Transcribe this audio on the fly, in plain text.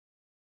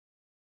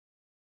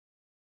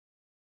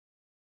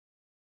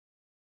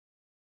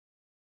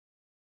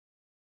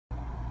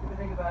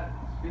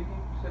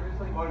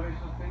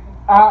motivational speaking?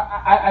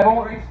 I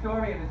don't. Great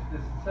story, and the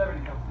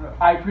sincerity comes through.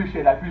 I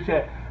appreciate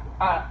it.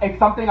 It's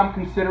something I'm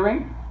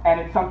considering, and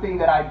it's something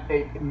that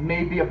it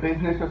may be a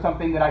business or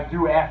something that I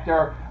do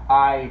after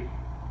I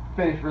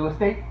finish real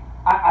estate.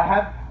 I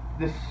have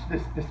this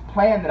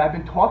plan that I've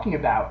been talking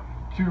about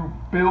to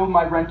build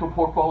my rental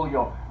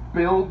portfolio,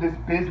 build this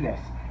business,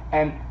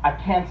 and I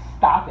can't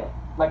stop it.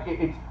 Like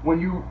it's when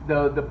you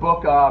the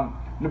book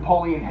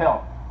Napoleon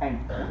Hill,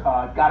 and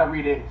gotta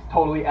read it. It's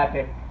totally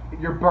epic.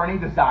 Your burning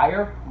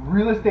desire.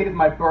 Real estate is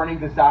my burning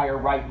desire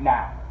right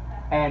now.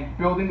 And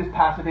building this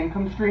passive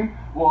income stream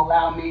will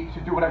allow me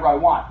to do whatever I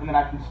want. And then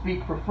I can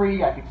speak for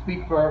free, I can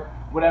speak for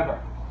whatever.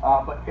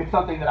 But it's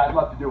something that I'd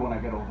love to do when I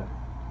get older.